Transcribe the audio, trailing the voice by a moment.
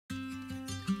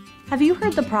Have you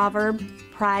heard the proverb,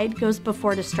 pride goes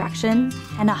before destruction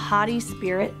and a haughty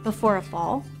spirit before a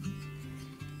fall?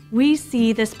 We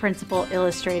see this principle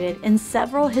illustrated in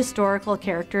several historical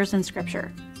characters in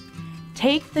Scripture.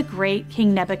 Take the great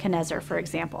King Nebuchadnezzar, for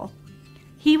example.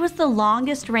 He was the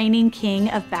longest reigning king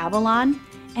of Babylon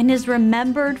and is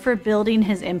remembered for building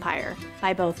his empire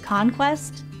by both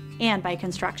conquest and by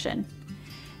construction.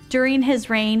 During his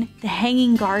reign, the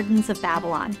Hanging Gardens of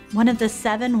Babylon, one of the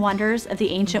 7 wonders of the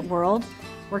ancient world,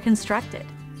 were constructed.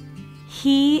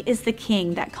 He is the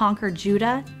king that conquered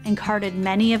Judah and carted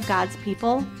many of God's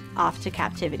people off to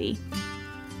captivity.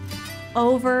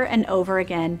 Over and over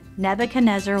again,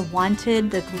 Nebuchadnezzar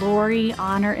wanted the glory,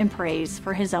 honor, and praise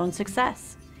for his own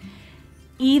success.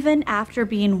 Even after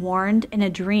being warned in a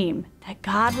dream that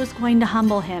God was going to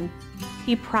humble him,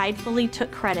 he pridefully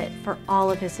took credit for all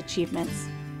of his achievements.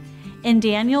 In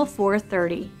Daniel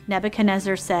 4:30,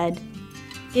 Nebuchadnezzar said,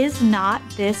 "Is not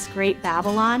this great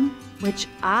Babylon, which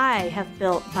I have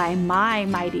built by my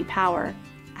mighty power,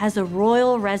 as a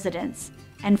royal residence,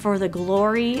 and for the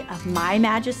glory of my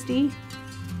majesty?"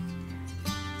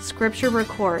 Scripture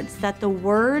records that the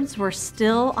words were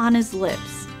still on his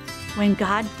lips when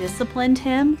God disciplined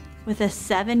him with a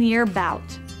 7-year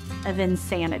bout of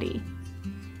insanity.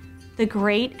 The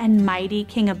great and mighty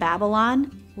king of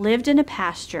Babylon lived in a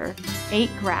pasture, ate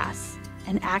grass,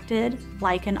 and acted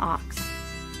like an ox.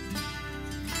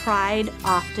 Pride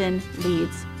often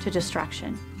leads to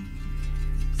destruction.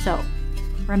 So,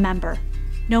 remember,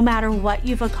 no matter what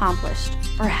you've accomplished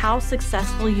or how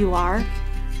successful you are,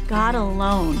 God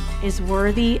alone is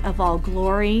worthy of all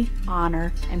glory,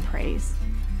 honor, and praise.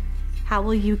 How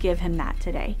will you give him that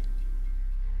today?